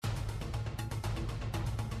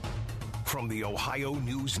From the Ohio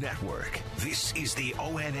News Network, this is the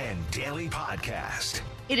ONN Daily Podcast.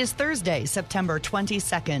 It is Thursday, September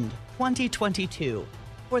 22nd, 2022.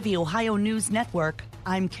 For the Ohio News Network,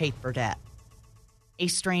 I'm Kate Burdett. A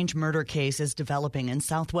strange murder case is developing in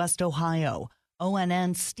Southwest Ohio.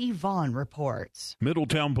 ONN's Steve Vaughn reports.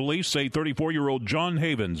 Middletown police say 34-year-old John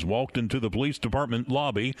Havens walked into the police department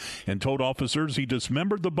lobby and told officers he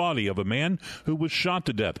dismembered the body of a man who was shot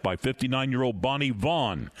to death by 59-year-old Bonnie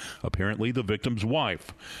Vaughn, apparently the victim's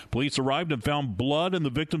wife. Police arrived and found blood in the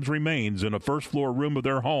victim's remains in a first-floor room of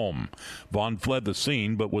their home. Vaughn fled the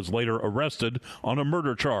scene but was later arrested on a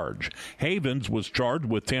murder charge. Havens was charged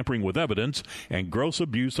with tampering with evidence and gross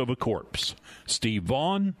abuse of a corpse. Steve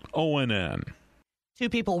Vaughn, ONN. 2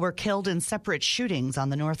 people were killed in separate shootings on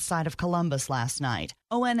the north side of Columbus last night.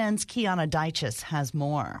 ONN's Kiana Deichis has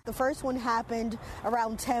more. The first one happened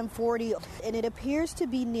around 10:40, and it appears to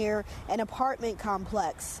be near an apartment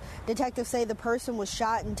complex. Detectives say the person was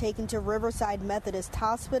shot and taken to Riverside Methodist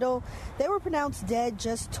Hospital. They were pronounced dead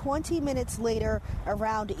just 20 minutes later,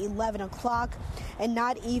 around 11 o'clock, and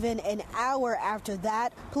not even an hour after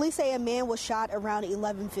that. Police say a man was shot around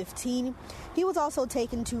 11:15. He was also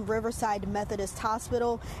taken to Riverside Methodist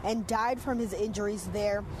Hospital and died from his injuries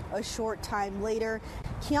there a short time later.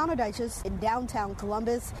 Kiana Deichis in downtown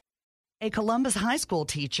Columbus. A Columbus high school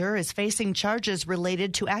teacher is facing charges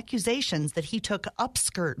related to accusations that he took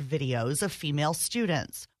upskirt videos of female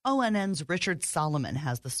students. ONN's Richard Solomon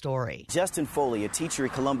has the story. Justin Foley, a teacher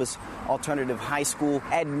at Columbus Alternative High School,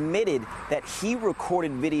 admitted that he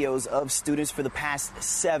recorded videos of students for the past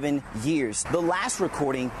 7 years. The last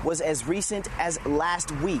recording was as recent as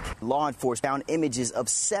last week. Law enforcement found images of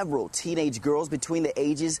several teenage girls between the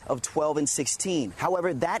ages of 12 and 16.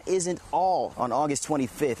 However, that isn't all. On August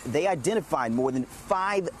 25th, they identified more than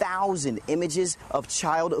 5,000 images of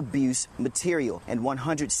child abuse material and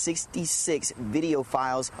 166 video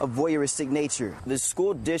files of voyeuristic nature. The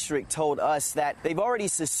school district told us that they've already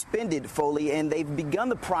suspended Foley and they've begun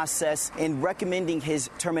the process in recommending his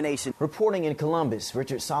termination. Reporting in Columbus,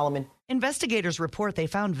 Richard Solomon. Investigators report they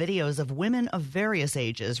found videos of women of various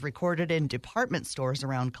ages recorded in department stores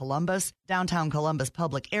around Columbus, downtown Columbus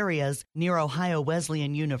public areas, near Ohio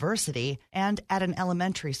Wesleyan University, and at an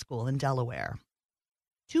elementary school in Delaware.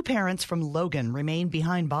 2 parents from Logan remain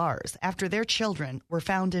behind bars after their children were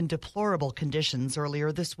found in deplorable conditions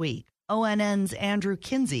earlier this week. ONN's Andrew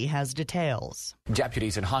Kinsey has details.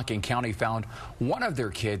 Deputies in Hocking County found one of their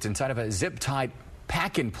kids inside of a zip-tied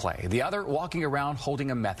pack-and-play, the other walking around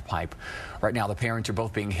holding a meth pipe. Right now, the parents are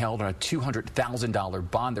both being held on a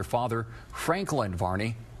 $200,000 bond. Their father, Franklin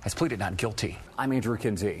Varney, has pleaded not guilty. I'm Andrew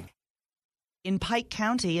Kinsey. In Pike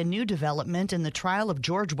County, a new development in the trial of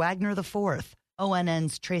George Wagner IV.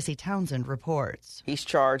 ONN's Tracy Townsend reports. He's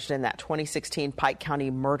charged in that 2016 Pike County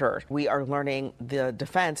murder. We are learning the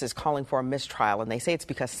defense is calling for a mistrial, and they say it's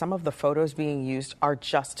because some of the photos being used are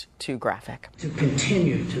just too graphic. To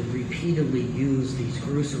continue to repeatedly use these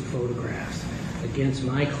gruesome photographs against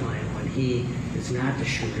my client when he is not the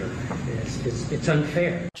shooter, it's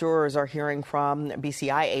unfair. Jurors are hearing from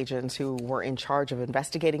BCI agents who were in charge of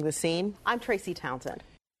investigating the scene. I'm Tracy Townsend.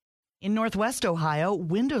 In Northwest Ohio,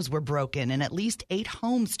 windows were broken in at least 8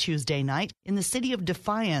 homes Tuesday night in the city of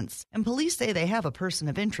Defiance, and police say they have a person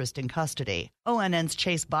of interest in custody. ONN's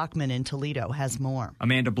Chase Bachman in Toledo has more.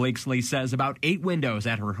 Amanda Blakesley says about 8 windows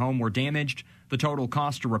at her home were damaged. The total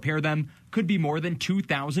cost to repair them could be more than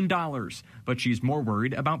 $2,000, but she's more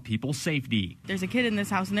worried about people's safety. There's a kid in this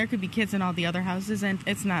house, and there could be kids in all the other houses, and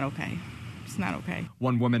it's not okay. It's not okay.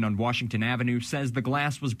 One woman on Washington Avenue says the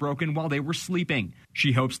glass was broken while they were sleeping.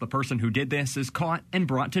 She hopes the person who did this is caught and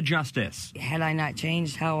brought to justice. Had I not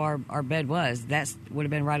changed how our bed was, that would have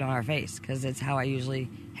been right on our face, because it's how I usually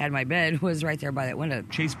had my bed, was right there by that window.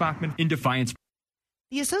 Chase Bachman in Defiance.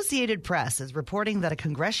 The Associated Press is reporting that a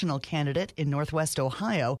congressional candidate in Northwest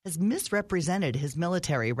Ohio has misrepresented his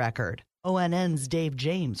military record. ONN's Dave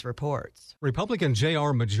James reports. Republican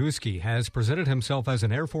J.R. Majewski has presented himself as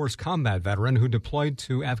an Air Force combat veteran who deployed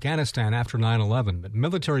to Afghanistan after 9/11, but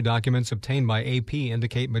military documents obtained by AP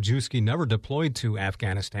indicate Majewski never deployed to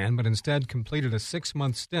Afghanistan, but instead completed a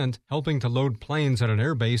 6-month stint helping to load planes at an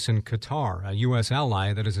airbase in Qatar, a U.S.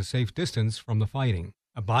 ally that is a safe distance from the fighting.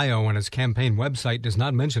 A bio on his campaign website does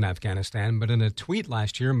not mention Afghanistan, but in a tweet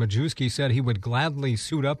last year, Majewski said he would gladly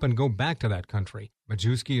suit up and go back to that country.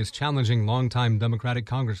 Majewski is challenging longtime Democratic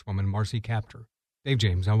Congresswoman Marcy Kaptur. Dave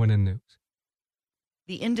James, ONN News.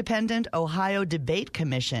 The Independent Ohio Debate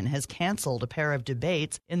Commission has canceled a pair of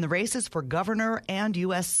debates in the races for governor and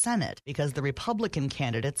U.S. Senate because the Republican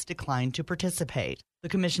candidates declined to participate. The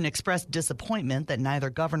commission expressed disappointment that neither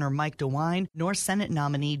Governor Mike DeWine nor Senate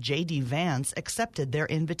nominee J.D. Vance accepted their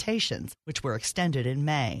invitations, which were extended in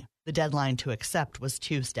May. The deadline to accept was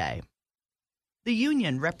Tuesday. The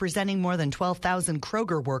union, representing more than 12,000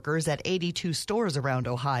 Kroger workers at 82 stores around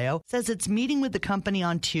Ohio, says it's meeting with the company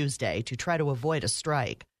on Tuesday to try to avoid a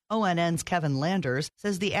strike. ONN's Kevin Landers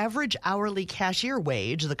says the average hourly cashier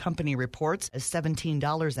wage the company reports as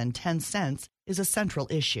 $17.10 is a central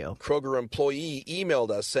issue. Kroger employee emailed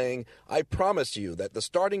us saying, "I promise you that the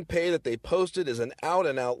starting pay that they posted is an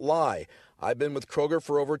out-and-out lie. I've been with Kroger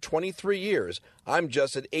for over 23 years. I'm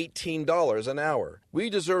just at $18 an hour. We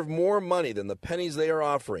deserve more money than the pennies they are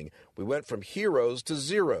offering. We went from heroes to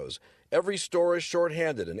zeros. Every store is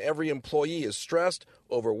shorthanded and every employee is stressed,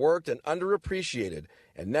 overworked, and underappreciated.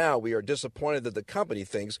 And now we are disappointed that the company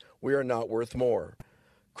thinks we are not worth more."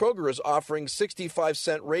 Kroger is offering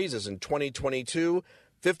 65-cent raises in 2022,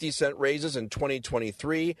 50-cent raises in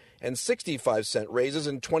 2023, and 65-cent raises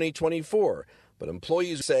in 2024. But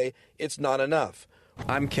employees say it's not enough.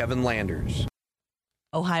 I'm Kevin Landers.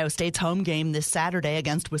 Ohio State's home game this Saturday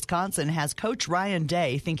against Wisconsin has Coach Ryan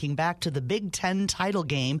Day thinking back to the Big Ten title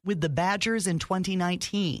game with the Badgers in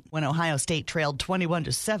 2019, when Ohio State trailed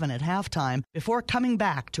 21-7 at halftime before coming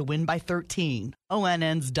back to win by 13.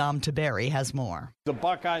 ONN's Dom Taberi has more. The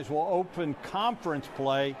Buckeyes will open conference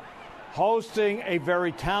play hosting a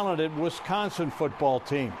very talented Wisconsin football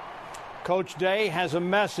team. Coach Day has a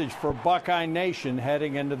message for Buckeye Nation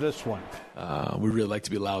heading into this one. We really like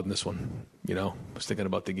to be loud in this one. You know, I was thinking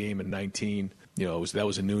about the game in 19. You know, that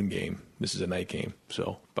was a noon game. This is a night game.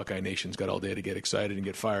 So Buckeye Nation's got all day to get excited and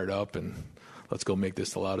get fired up, and let's go make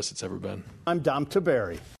this the loudest it's ever been. I'm Dom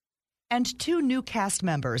Taberi. And 2 new cast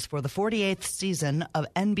members for the 48th season of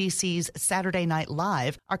NBC's Saturday Night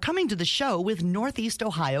Live are coming to the show with Northeast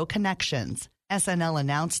Ohio connections. SNL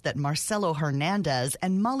announced that Marcelo Hernandez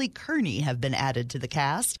and Molly Kearney have been added to the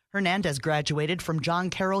cast. Hernandez graduated from John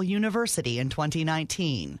Carroll University in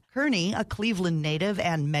 2019. Kearney, a Cleveland native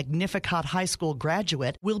and Magnificat High School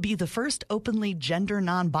graduate, will be the first openly gender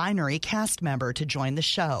non-binary cast member to join the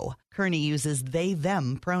show. Kearney uses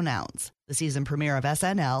they-them pronouns. The season premiere of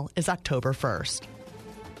SNL is October 1st.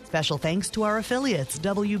 Special thanks to our affiliates,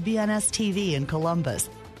 WBNS-TV in Columbus,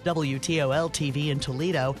 WTOL-TV in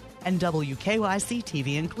Toledo, and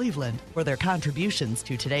WKYC-TV in Cleveland for their contributions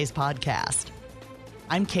to today's podcast.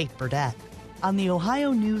 I'm Kate Burdett on the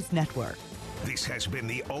Ohio News Network. This has been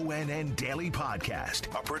the ONN Daily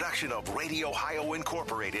Podcast, a production of Radio Ohio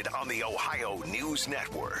Incorporated on the Ohio News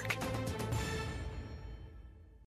Network.